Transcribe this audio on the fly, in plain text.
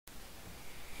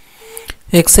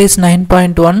Exercise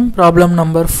 9.1 problem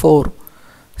number 4.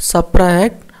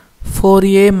 Subtract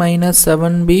 4a minus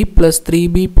 7b plus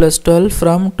 3b plus 12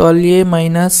 from 12a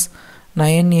minus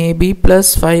 9ab plus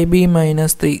 5b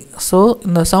minus 3. So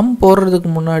இந்த sum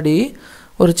போடுறதுக்கு முன்னாடி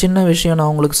ஒரு சின்ன விஷயம்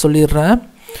நான் உங்களுக்கு சொல்லிடுறேன்.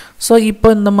 So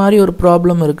இப்போ இந்த மாதிரி ஒரு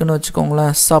ப்ராப்ளம் இருக்குன்னு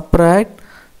வச்சுக்கோங்களேன். Subtract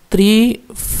 3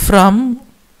 from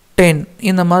 10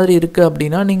 இந்த மாதிரி இருக்குது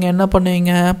அப்படின்னா நீங்கள் என்ன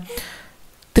பண்ணுவீங்க?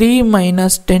 3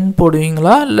 minus 10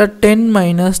 போடுவீங்களா இல்லை 10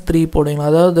 minus 3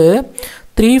 போடுவீங்களா? அதாவது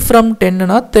 3 from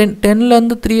 10னா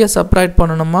 10லேருந்து 3 சப்ராக்ட்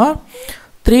பண்ணணுமா,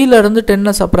 3லேருந்து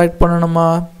 10 சப்ராக்ட் பண்ணணுமா?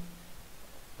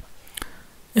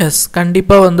 எஸ்,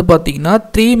 கண்டிப்பாக வந்து பார்த்தீங்கன்னா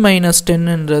 3 minus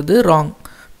 10ன்றது ராங்.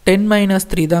 10 minus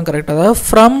 3 தான் கரெக்ட். அதாவது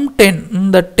ஃப்ரம் 10,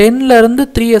 இந்த 10லேருந்து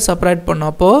 3 சப்ராக்ட்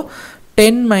பண்ணப்போ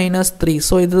 10 minus 3.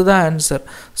 ஸோ இதுதான் ஆன்சர்.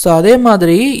 ஸோ அதே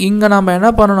மாதிரி இங்கே நம்ம என்ன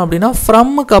பண்ணணும் அப்படின்னா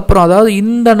ஃப்ரம்முக்கு அப்புறம், அதாவது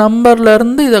இந்த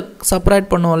நம்பர்லேருந்து இதை செப்பரேட்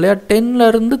பண்ணுவோம் இல்லையா,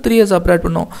 10லேருந்து 3 செப்பரேட்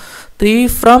பண்ணுவோம். 3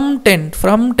 from 10,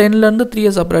 ஃப்ரம் 10லேருந்து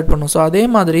 3 செப்பரேட் பண்ணுவோம். ஸோ அதே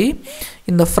மாதிரி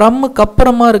இந்த ஃப்ரம்முக்கு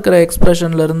அப்புறமா இருக்கிற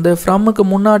எக்ஸ்பிரஷன்லேருந்து ஃப்ரம்முக்கு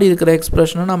முன்னாடி இருக்கிற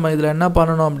எக்ஸ்பிரஷனை நம்ம இதில் என்ன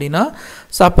பண்ணணும் அப்படின்னா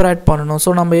செப்பரேட் பண்ணணும். ஸோ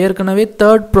நம்ம ஏற்கனவே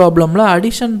தேர்ட் ப்ராப்ளமில்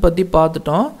அடிஷன் பற்றி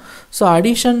பார்த்துட்டோம். ஸோ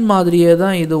அடிஷன் மாதிரியே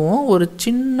தான் இதுவும், ஒரு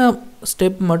சின்ன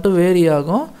ஸ்டெப் மட்டும் வேரி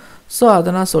ஆகும். ஸோ அதை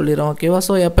நான் சொல்லிடுறேன், ஓகேவா?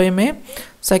 ஸோ எப்பயுமே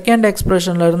செகண்ட்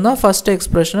எக்ஸ்பிரஷனில் இருந்தால் ஃபஸ்ட்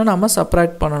எக்ஸ்பிரஷனை நம்ம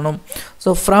செப்பரேட் பண்ணணும். ஸோ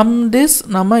ஃப்ரம் திஸ்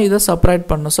நம்ம இதை செப்பரேட்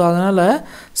பண்ணணும். ஸோ அதனால்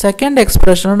செகண்ட்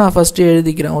எக்ஸ்பிரஷனை நான் ஃபஸ்ட்டு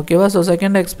எழுதிக்கிறேன், ஓகேவா? ஸோ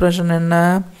செகண்ட் எக்ஸ்பிரஷன் என்ன?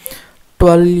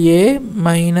 12a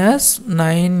minus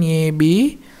 9ab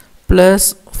plus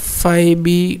 5b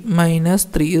minus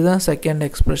 3. இதுதான் செகண்ட்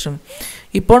எக்ஸ்பிரஷன்.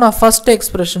 இப்போ நான் ஃபஸ்ட்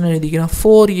எக்ஸ்பிரஷன் எழுதிக்கிறேன்,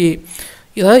 4a.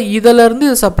 இதிலேருந்து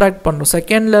இதை சப்ராக்ட் பண்ணுறோம்,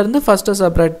 செகண்ட்லேருந்து ஃபஸ்ட்டை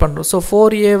சப்ராக்ட் பண்ணுறோம். ஸோ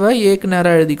 4aவை ஏக்கு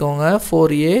நேராக எழுதிக்கோங்க,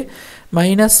 4a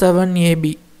மைனஸ் 7ab,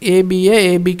 ஏபியை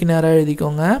ஏபிக்கு நேராக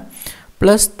எழுதிக்கோங்க,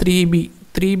 ப்ளஸ் 3b,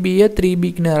 3bயை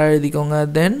 3bக்கு நேராக எழுதிக்கோங்க,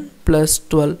 தென் ப்ளஸ்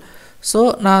 12. ஸோ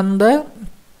நான் அந்த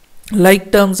லைக்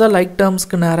டேர்ம்ஸை லைக்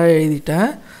டேர்ம்ஸ்க்கு நேராக எழுதிட்டேன்.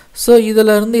 ஸோ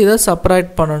இதிலேருந்து இதை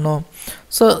சப்ராக்ட் பண்ணணும்.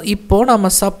 ஸோ இப்போது நம்ம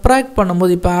சப்ராக்ட்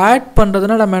பண்ணும்போது, இப்போ ஆட்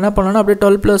பண்ணுறதுனா நம்ம என்ன பண்ணணும், அப்படியே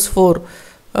 12 + 4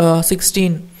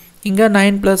 16, இங்கே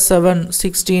 9 + 7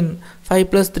 16, 5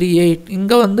 + 3 8,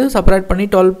 இங்கே வந்து சப்ராக்ட் பண்ணி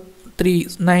 12 3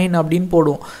 9 அப்படின்னு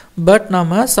போடுவோம். பட்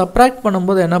நம்ம சப்ராக்ட்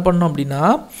பண்ணும்போது என்ன பண்ணணும் அப்படின்னா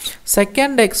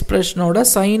செகண்ட் எக்ஸ்பிரஷனோட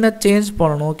சைனை சேஞ்ச்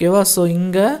பண்ணணும், ஓகேவா? ஸோ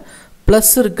இங்கே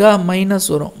ப்ளஸ் இருக்கா மைனஸ்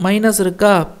வரும், மைனஸ்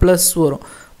இருக்கா ப்ளஸ் வரும்,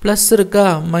 ப்ளஸ் இருக்கா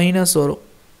மைனஸ் வரும்,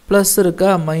 ப்ளஸ் இருக்கா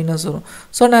மைனஸ் வரும்.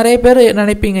 ஸோ நிறைய பேர்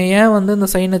நினைப்பீங்க ஏன் வந்து இந்த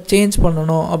சைனை சேஞ்ச்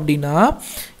பண்ணணும் அப்படின்னா,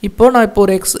 இப்போது நான் இப்போ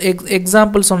ஒரு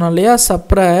எக்ஸாம்பிள் சொன்னேன் இல்லையா,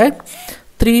 சப்ராக்ட்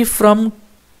 3 from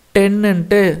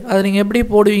 10ன்ட்டு அது நீங்கள் எப்படி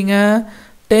போடுவீங்க,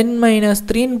 10 minus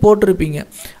 3ன்னு போட்டிருப்பீங்க.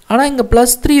 ஆனால் இங்கே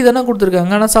ப்ளஸ் 3 தானே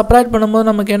கொடுத்துருக்காங்க. ஆனால் சப்ராக்ட் பண்ணும்போது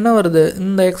நமக்கு என்ன வருது,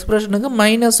 இந்த எக்ஸ்பிரஷனுக்கு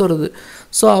மைனஸ் வருது.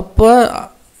 ஸோ அப்போ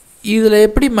இதில்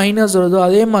எப்படி மைனஸ் வருதோ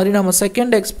அதே மாதிரி நம்ம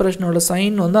செகண்ட் எக்ஸ்பிரஷனோட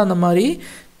சைன் வந்து அந்த மாதிரி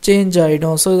சேஞ்ச்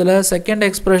ஆகிடும். ஸோ இதில் செகண்ட்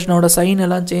எக்ஸ்பிரஷனோட சைன்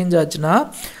எல்லாம் சேஞ்ச் ஆச்சுன்னா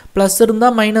ப்ளஸ்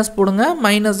இருந்தால் மைனஸ் போடுங்க,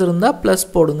 மைனஸ் இருந்தால் ப்ளஸ்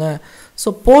போடுங்க. ஸோ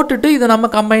போட்டுட்டு இதை நம்ம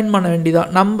கம்பைன் பண்ண வேண்டியதான்.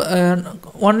 நம்ம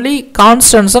ஒன்லி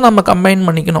கான்ஸ்டன்ஸை நம்ம கம்பைன்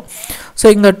பண்ணிக்கணும். ஸோ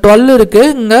இங்கே 12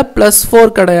 இருக்குது, இங்கே +4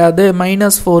 கிடையாது,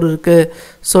 -4 இருக்குது.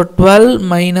 ஸோ 12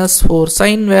 - 4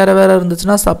 சைன் வேறு வேறு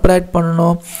இருந்துச்சுன்னா சப்ராக்ட்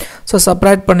பண்ணணும். ஸோ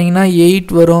சப்ராக்ட் பண்ணிங்கன்னா 8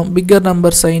 வரும், பிக்கர்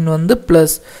நம்பர் சைன் வந்து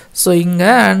ப்ளஸ். ஸோ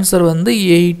இங்கே ஆன்சர் வந்து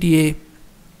 8a.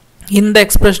 இந்த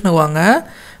எக்ஸ்பிரஷனுக்கு வாங்க,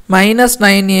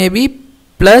 -9ab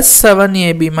 +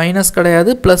 7ab, மைனஸ்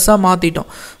கிடையாது ப்ளஸ்ஸாக மாற்றிட்டோம்.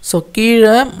 ஸோ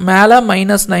கீழே மேலே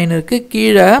 -9 இருக்குது,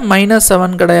 கீழே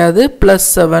 -7 கிடையாது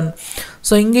 +7.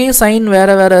 ஸோ இங்கேயும் சைன்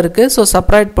வேறு வேறு இருக்குது. ஸோ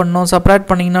சப்ராக்ட் பண்ணோம், சப்ராக்ட்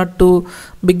பண்ணிங்கன்னா 2,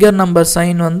 பிக்கர் நம்பர்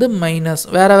சைன் வந்து மைனஸ்.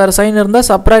 வேறு வேறு சைன் இருந்தால்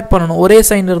சப்ராக்ட் பண்ணணும், ஒரே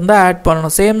சைன் இருந்தால் ஆட்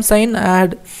பண்ணணும். Same sign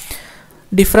add,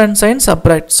 different sign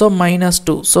subtract. So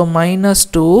 -2. So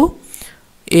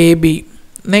 -2ab.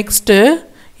 Next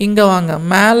இங்கே வாங்க,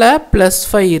 மேலே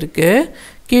 +5 இருக்குது,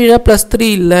 கீழே +3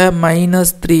 இல்லை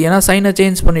 -3, ஏன்னா சைனை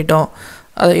சேஞ்ச் பண்ணிட்டோம்.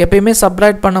 அது எப்பயுமே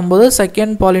சப்ராக்ட் பண்ணும்போது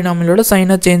செகண்ட் பாலினாமியலோட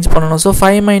சைனை சேஞ்ச் பண்ணணும். ஸோ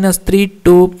 5 - 3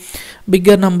 2,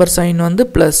 பிக்கர் நம்பர் சைன் வந்து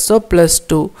ப்ளஸ். ஸோ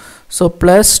 +2. ஸோ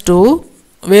 +2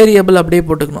 வேரியபிள் அப்படியே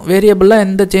போட்டுக்கணும், வேரியபிளாக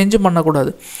எந்த சேஞ்சும்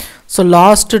பண்ணக்கூடாது. ஸோ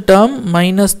லாஸ்ட் டேர்ம்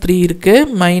 -3 இருக்குது,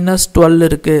 -12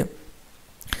 இருக்குது.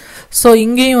 ஸோ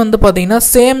இங்கேயும் வந்து பார்த்திங்கன்னா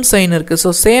சேம் சைன் இருக்குது. ஸோ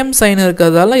சேம் சைன்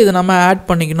இருக்கிறதால இதை நம்ம ஆட்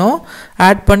பண்ணிக்கணும்,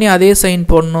 ஆட் பண்ணி அதே சைன்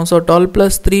போடணும். ஸோ 12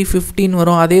 + 3 15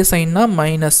 வரும், அதே சைன்னா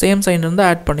மைனஸ், சேம் சைன் இருந்தால்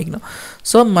ஆட் பண்ணிக்கணும்.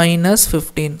 ஸோ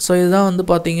 -15. ஸோ இதுதான் வந்து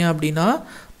பார்த்திங்க அப்படின்னா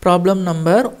ப்ராப்ளம்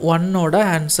நம்பர் 1ஓட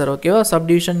ஆன்சர், ஓகேவா?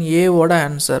 சப்டிவிஷன் ஏவோட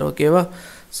ஆன்சர், ஓகேவா?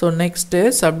 ஸோ நெக்ஸ்ட்டு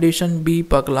சப்டிவிஷன் பி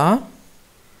பார்க்கலாம்.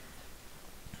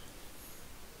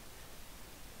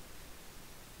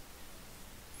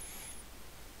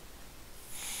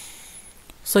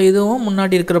 ஸோ இதுவும்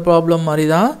முன்னாடி இருக்கிற ப்ராப்ளம் மாதிரி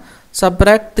தான்.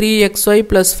 Subtract 3xy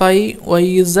plus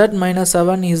 5yz minus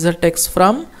 7zx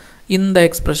from இந்த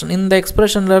எக்ஸ்பிரஷன். இந்த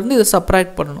எக்ஸ்பிரஷன்லேருந்து இதை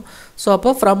சப்ராக்ட் பண்ணணும். ஸோ அப்போ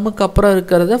ஃப்ரம்முக்கு அப்புறம்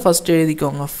இருக்கிறத ஃபஸ்ட்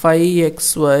எழுதிக்கோங்க.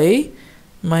 5xy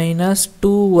minus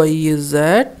 2yz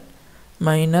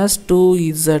minus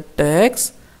 2zx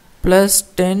plus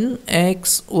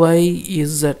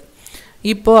 10xyz.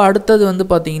 இப்போ அடுத்தது வந்து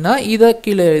பார்த்தீங்கன்னா இதை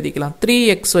கீழே எழுதிக்கலாம்.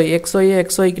 3xy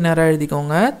xyக்கு நேராக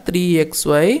எழுதிக்கோங்க.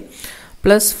 3xy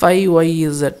plus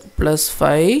 5yz plus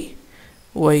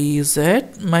 5yz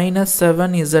minus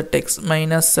 7zx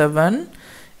minus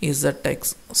 7zx.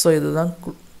 So இதுதான்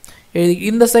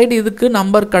இந்த சைடு இதுக்கு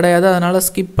நம்பர் கிடையாது, அதனால்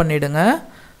ஸ்கிப் பண்ணிவிடுங்க.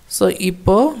 ஸோ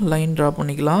இப்போது லைன் ட்ரா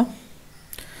பண்ணிக்கலாம்.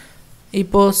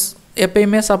 இப்போது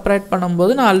எப்பயுமே சப்ராக்ட்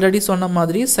பண்ணும்போது நான் ஆல்ரெடி சொன்ன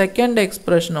மாதிரி செகண்ட்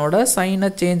எக்ஸ்பிரஷனோட சைனை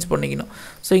சேஞ்ச் பண்ணிக்கணும்.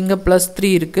 ஸோ இங்கே +3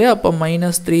 இருக்குது, அப்போ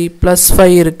 -3,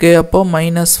 +5 இருக்குது, அப்போது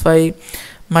 -5,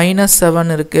 -7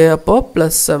 இருக்குது, அப்போது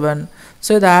 +7.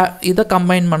 ஸோ இதை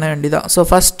கம்பைன் பண்ண வேண்டியதான். ஸோ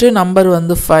ஃபஸ்ட்டு நம்பர்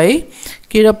வந்து 5,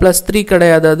 கீழே +3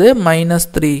 கிடையாது, அது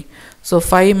 -3. ஸோ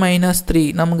 5 - 3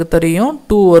 நமக்கு தெரியும்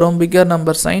 2 வரும், bigger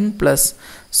number sign plus.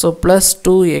 So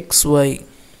 +2xy.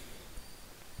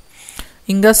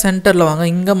 இங்கே சென்டரில் வாங்க,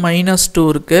 இங்கே -2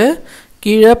 இருக்குது,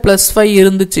 கீழே +5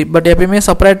 இருந்துச்சு. பட் எப்பயுமே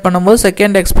செப்பரேட் பண்ணும்போது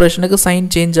செகண்ட் எக்ஸ்பிரஷனுக்கு சைன்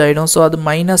சேஞ்ச் ஆகிடும். ஸோ அது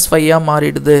 -5ஆக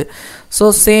மாறிடுது. ஸோ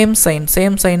சேம்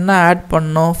சைன்னா ஆட்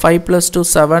பண்ணோம். 5 + 2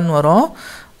 7 வரும்.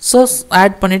 ஸோ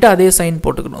ஆட் பண்ணிவிட்டு அதே சைன்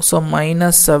போட்டுக்கணும். So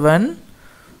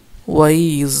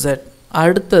 -7yz.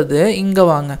 அடுத்தது இங்கே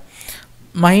வாங்க,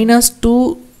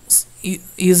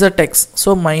 -2zx. ஸோ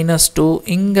 -2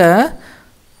 இங்கே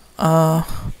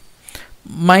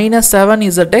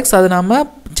 -7zx, அது நம்ம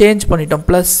சேஞ்ச் பண்ணிட்டோம்,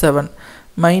 +7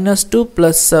 -2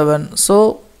 +7. ஸோ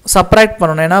சப்ராக்ட்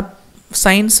பண்ணணும், ஏன்னா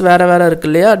சைன்ஸ் வேறு வேறு இருக்கு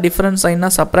இல்லையா. டிஃப்ரெண்ட் சைன்னா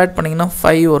சப்ராக்ட் பண்ணிங்கன்னா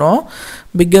 5 வரும்,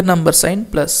 bigger number sign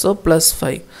plus. So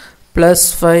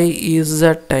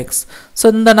 +5zx. So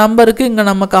இந்த நம்பருக்கு இங்கே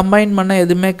நம்ம கம்பைன் பண்ண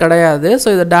எதுவுமே கிடையாது. ஸோ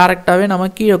இதை டேரெக்டாகவே நம்ம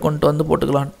கீழே கொண்டு வந்து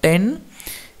போட்டுக்கலாம்,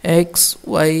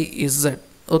 10xyz.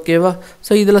 ஓகேவா.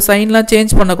 ஸோ இதில் சைன்லாம்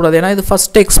சேஞ்ச் பண்ணக்கூடாது, ஏன்னா இது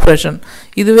ஃபஸ்ட் எக்ஸ்பிரஷன்.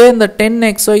 இதுவே இந்த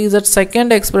 10xyz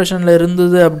செகண்ட் எக்ஸ்பிரஷனில்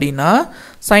இருந்தது அப்படின்னா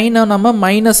சைனை நம்ம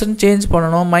மைனஸ்ன்னு சேஞ்ச்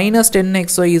பண்ணணும்,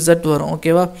 -10xyz வரும்.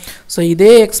 ஓகேவா. ஸோ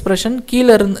இதே எக்ஸ்பிரஷன்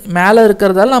கீழே மேலே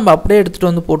இருக்கிறதால நம்ம அப்படியே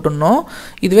எடுத்துகிட்டு வந்து போட்டுடணும்.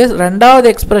 இதுவே ரெண்டாவது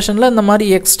எக்ஸ்பிரஷனில் இந்த மாதிரி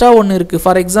எக்ஸ்ட்ரா ஒன்று இருக்குது.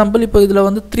 ஃபார் எக்ஸாம்பிள் இப்போ இதில்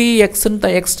வந்து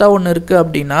 3xன்னு எக்ஸ்ட்ரா ஒன்று இருக்குது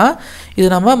அப்படின்னா இது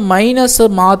நம்ம மைனஸை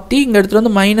மாற்றி இங்கே எடுத்துகிட்டு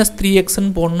வந்து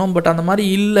 -3xன்னு போடணும். பட் அந்த மாதிரி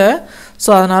இல்லை. ஸோ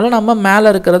அதனால் நம்ம மேலே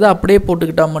இருக்கிறத அப்படியே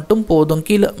போட்டுக்கிட்டால் மட்டும் போதும்.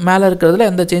 கீழே மேலே இருக்கிறதுல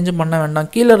எந்த சேஞ்சும் பண்ண வேண்டாம்.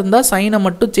 கீழே இருந்தால் சைனை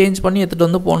மட்டும் சேஞ்ச் பண்ணி எடுத்துகிட்டு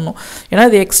வந்து போடணும், ஏன்னா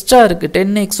இது எக்ஸ்ட்ரா இருக்குது.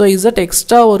 10xyz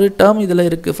எக்ஸ்ட்ரா ஒரு டேர்ம் இதில்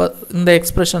இருக்குது இந்த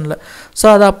எக்ஸ்பிரஷனில். ஸோ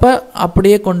அதை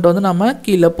அப்படியே கொண்டு வந்து நம்ம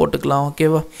கீழே போட்டுக்கலாம்.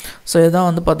 ஓகேவா. ஸோ இதுதான்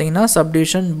வந்து பார்த்தீங்கன்னா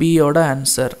சப்டிவிஷன் பியோட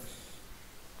ஆன்சர்.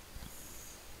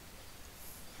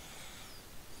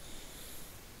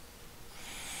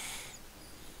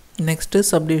 நெக்ஸ்ட்டு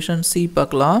சப்டிவிஷன் சி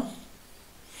பார்க்கலாம்.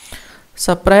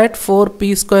 Subtract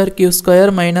 4p²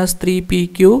 q² minus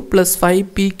 3pq plus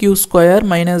 5pq²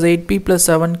 minus 8p plus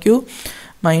 7q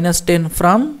minus 10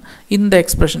 from இந்த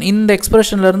எக்ஸ்பிரஷன். இந்த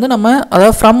எக்ஸ்பிரஷன்லேருந்து நம்ம,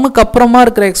 அதாவது ஃப்ரம்முக்கு அப்புறமா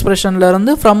இருக்கிற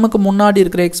எக்ஸ்பிரஷன்லேருந்து ஃப்ரம்முக்கு முன்னாடி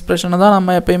இருக்கிற எக்ஸ்பிரஷனை தான் நம்ம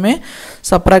எப்பயுமே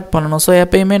சப்ராக்ட் பண்ணணும். ஸோ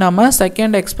எப்பயுமே நம்ம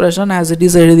second expression as it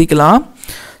is எழுதிக்கலாம்.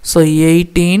 So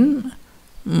 18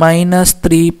 minus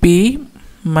 3p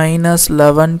minus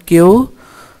 11q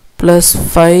plus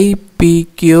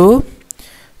 5pq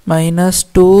minus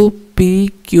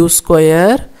 2pq²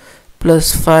 plus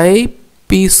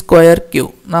 5p²q.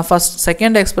 நான்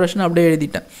செகண்ட் எக்ஸ்பிரஷன் அப்படியே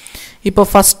எழுதிட்டேன். இப்போ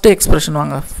ஃபஸ்ட்டு எக்ஸ்பிரஷன்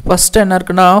வாங்க. ஃபஸ்ட்டு என்ன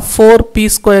இருக்குன்னா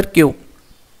 4p²q.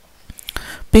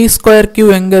 p²q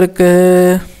எங்கே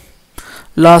இருக்குது?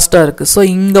 லாஸ்ட்டாக இருக்குது. ஸோ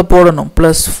இங்கே போடணும்,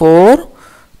 plus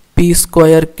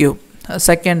 4p²q.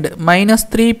 Second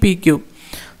 -3pq.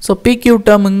 So pq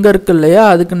term இங்கே இருக்குது இல்லையா,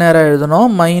 அதுக்கு நேராக எழுதணும்,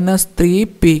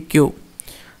 -3pq.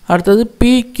 அடுத்தது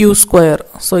pq².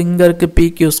 ஸோ இங்கே இருக்குது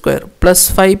pq², ப்ளஸ்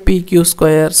 5pq².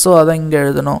 ஸோ அதை இங்கே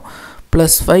எழுதணும்,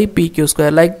 ப்ளஸ் 5pq².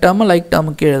 லைக்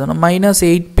டேர்முக்கு எழுதணும்,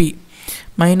 -8p.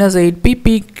 -8p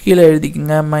கீழே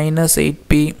எழுதிக்கோங்க,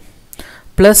 -8p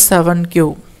plus 7q.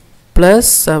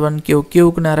 Plus 7q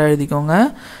க்யூக்கு நேராக எழுதிக்கோங்க,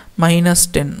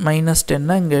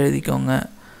 -10 இங்கே எழுதிக்கோங்க.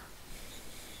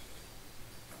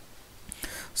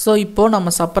 ஸோ இப்போது நம்ம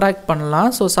சப்ராக்ட் பண்ணலாம்.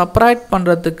 ஸோ சப்ராக்ட்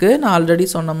பண்ணுறதுக்கு நான் ஆல்ரெடி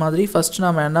சொன்ன மாதிரி ஃபஸ்ட்டு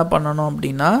நம்ம என்ன பண்ணணும்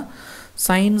அப்படின்னா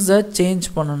சைன்ஸை சேஞ்ச்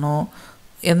பண்ணணும்.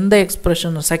 எந்த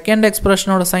எக்ஸ்பிரஷன், செகண்ட்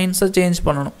எக்ஸ்பிரஷனோட சைன்ஸை சேஞ்ச்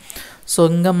பண்ணணும். ஸோ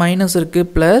இங்கே மைனஸ் இருக்குது,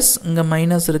 ப்ளஸ், இங்கே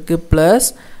மைனஸ் இருக்குது, ப்ளஸ்,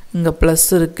 இங்கே ப்ளஸ்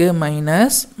இருக்குது,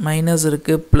 மைனஸ்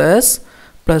இருக்குது, ப்ளஸ்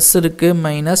இருக்குது,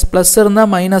 ப்ளஸ்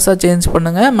இருந்தால் மைனஸாக சேஞ்ச்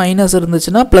பண்ணுங்கள், மைனஸ்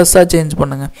இருந்துச்சுன்னா ப்ளஸ்ஸாக சேஞ்ச்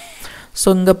பண்ணுங்கள். ஸோ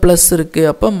இங்கே ப்ளஸ் இருக்குது,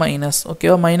 அப்போ மைனஸ்.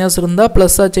 ஓகேவா? மைனஸ் இருந்தால்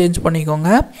ப்ளஸ்ஸாக சேஞ்ச் பண்ணிக்கோங்க,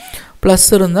 ப்ளஸ்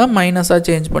இருந்தால் மைனஸாக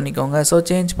சேஞ்ச் பண்ணிக்கோங்க. ஸோ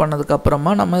சேஞ்ச்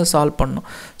பண்ணதுக்கப்புறமா நம்ம சால்வ் பண்ணணும்.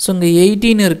 ஸோ இங்கே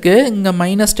 18 இருக்குது, இங்கே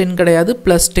 -10 கிடையாது,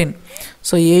 +10.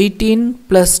 ஸோ 18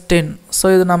 + 10. ஸோ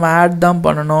இது நம்ம ஆட் தான்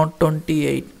பண்ணணும்,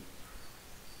 28.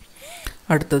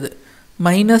 அடுத்தது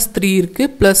 -3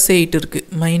 இருக்குது, +8 இருக்குது.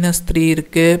 -3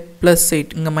 இருக்குது,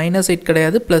 +8. இங்கே -8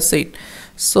 கிடையாது, +8.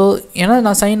 ஸோ ஏன்னா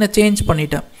நான் சைனை சேஞ்ச்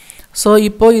பண்ணிட்டேன். ஸோ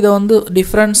இப்போது இதை வந்து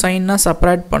டிஃப்ரெண்ட் சைன்னா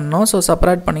செப்பரேட் பண்ணோம். ஸோ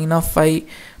செப்பரேட் பண்ணிங்கன்னா 5,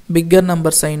 பிக்கர்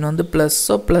நம்பர் சைன் வந்து ப்ளஸ்.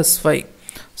 ஸோ +5.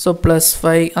 ஸோ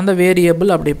 +5 அந்த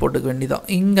வேரியபிள் அப்படியே போட்டுக்க வேண்டியதான்.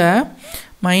 இங்கே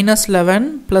 -11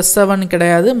 +7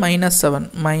 கிடையாது, -7.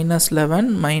 -11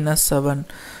 -7.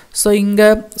 ஸோ இங்கே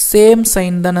சேம்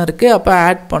சைன் தானே இருக்குது, அப்போ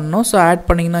ஆட் பண்ணணும். ஸோ ஆட்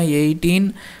பண்ணிங்கன்னா 18,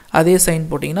 அதே சைன்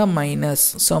போட்டிங்கன்னா மைனஸ்.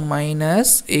 So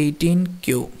 -18Q.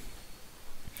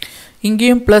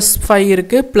 இங்கேயும் +5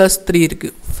 இருக்குது, +3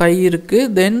 இருக்குது. 5 இருக்குது,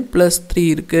 தென் +3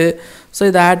 இருக்குது. ஸோ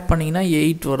இதை ஆட் பண்ணிங்கன்னா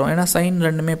 8 வரும், ஏன்னா சைன்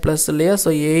ரெண்டுமே ப்ளஸ் இல்லையா. So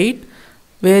 8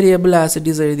 variable as it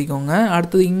is எழுதிக்கோங்க.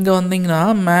 அடுத்தது இங்கே வந்தீங்கன்னா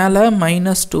மேலே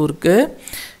 -2 இருக்குது,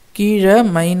 கீழே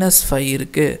 -5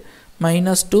 இருக்குது.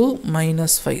 -2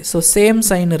 -5. ஸோ சேம்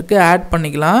சைன் இருக்குது, ஆட்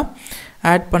பண்ணிக்கலாம்.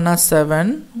 ஆட் பண்ணால் 7.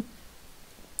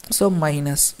 ஸோ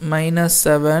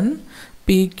 -7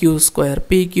 PQ²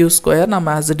 PQ² நம்ம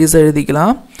ஆஸ் இட் இஸ்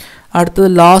எழுதிக்கலாம். அடுத்தது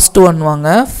லாஸ்ட் ஒன் வாங்க.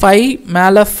 5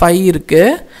 மேலே 5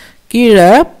 இருக்குது, கீழே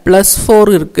 +4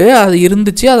 இருக்குது. அது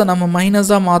இருந்துச்சு, அதை நம்ம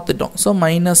மைனஸாக மாற்றிட்டோம். ஸோ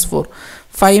 -4.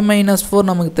 5 - 4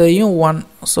 நமக்கு தெரியும் 1.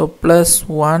 So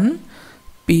 +1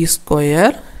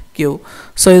 P² Q.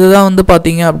 ஸோ இதுதான் வந்து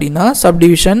பார்த்தீங்க அப்படின்னா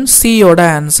சப்டிவிஷன் சியோட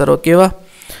ஆன்சர். ஓகேவா?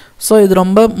 ஸோ இது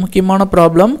ரொம்ப முக்கியமான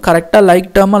ப்ராப்ளம். கரெக்டாக லைக்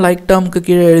டேர்முக்கு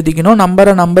கீழே எழுதிக்கணும்,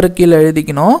 நம்பருக்கு கீழே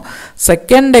எழுதிக்கணும்.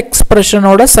 செகண்ட்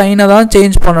எக்ஸ்பிரஷனோட சைனை தான்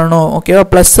சேஞ்ச் பண்ணணும். ஓகேவா?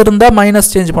 ப்ளஸ் இருந்தால் மைனஸ்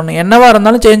சேஞ்ச் பண்ணணும், என்னவாக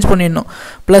இருந்தாலும் சேஞ்ச் பண்ணிடணும்.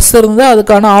 ப்ளஸ் இருந்தால்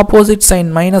அதுக்கான ஆப்போசிட் சைன்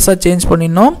மைனஸாக சேஞ்ச்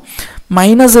பண்ணிடணும்.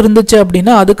 மைனஸ் இருந்துச்சு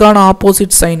அப்படின்னா அதுக்கான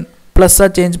ஆப்போசிட் சைன் ப்ளஸ்ஸாக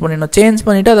சேஞ்ச் பண்ணிடணும். சேஞ்ச்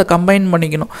பண்ணிவிட்டு அதை கம்பைன்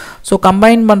பண்ணிக்கணும். ஸோ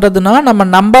கம்பைன் பண்ணுறதுனா நம்ம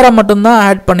நம்பரை மட்டும்தான்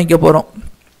ஆட் பண்ணிக்க போகிறோம்.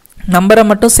 நம்பரை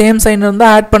மட்டும் சேம் சைன்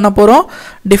இருந்தால் ஆட் பண்ண போகிறோம்,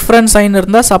 டிஃப்ரெண்ட் சைன்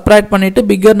இருந்தால் செப்பரேட் பண்ணிவிட்டு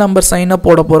பிக்கர் நம்பர் சைனை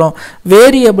போட போகிறோம்.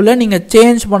 வேரியபிளை நீங்கள்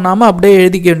சேஞ்ச் பண்ணாமல் அப்படியே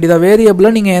எழுதிக்க வேண்டியதாக.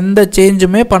 வேரியபிளை நீங்கள் எந்த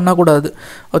சேஞ்சுமே பண்ணக்கூடாது.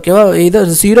 ஓகேவா? இது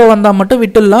 0 வந்தால் மட்டும்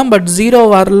விட்டுடலாம். பட் 0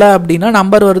 வரல அப்படின்னா,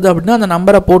 நம்பர் வருது அப்படின்னா அந்த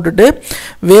நம்பரை போட்டுட்டு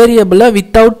வேரியபிளை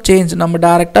வித்தவுட் சேஞ்ச் நம்ம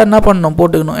டேரெக்டாக என்ன பண்ணணும்,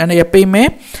 போட்டுக்கணும். ஏன்னா எப்பயுமே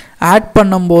ஆட்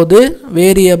பண்ணும்போது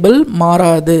வேரியபிள்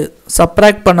மாறாது,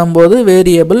 சப்ராக்ட் பண்ணும்போது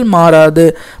வேரியபிள் மாறாது,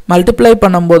 மல்டிப்ளை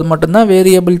பண்ணும்போது மட்டும்தான்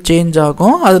வேரியபிள் சேஞ்ச்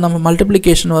ஆகும். அது நம்ம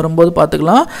மல்டிப்ளிகேஷன் வரும்போது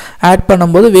பார்த்துக்கலாம். ஆட்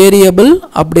பண்ணும்போது வேரியபிள்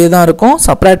அப்படியே தான் இருக்கும்,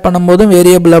 சப்ராக்ட் பண்ணும்போதும்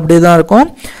வேரியபிள் அப்படியே தான் இருக்கும்.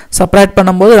 சப்ராக்ட்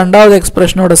பண்ணும்போது ரெண்டாவது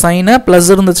எக்ஸ்பிரஷனோட சைனை ப்ளஸ்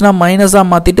இருந்துச்சுன்னா மைனஸாக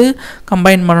மாற்றிட்டு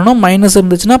கம்பைன் பண்ணணும், மைனஸ்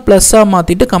இருந்துச்சுன்னா ப்ளஸ்ஸாக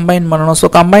மாற்றிட்டு கம்பைன் பண்ணணும். ஸோ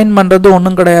கம்பைன் பண்ணுறது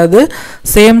ஒன்றும் கிடையாது.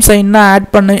 சேம் சைன்னா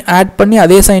ஆட் பண்ணி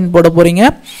அதே சைன் போட போகிறீங்க.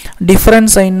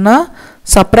 டிஃப்ரெண்ட் சைன்னா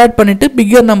சப்ராக்ட் பண்ணிவிட்டு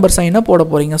பிக்கர் நம்பர் சைனை போட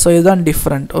போகிறீங்க. ஸோ இதுதான்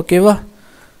டிஃப்ரெண்ட். ஓகேவா?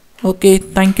 Okay,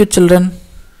 thank you children.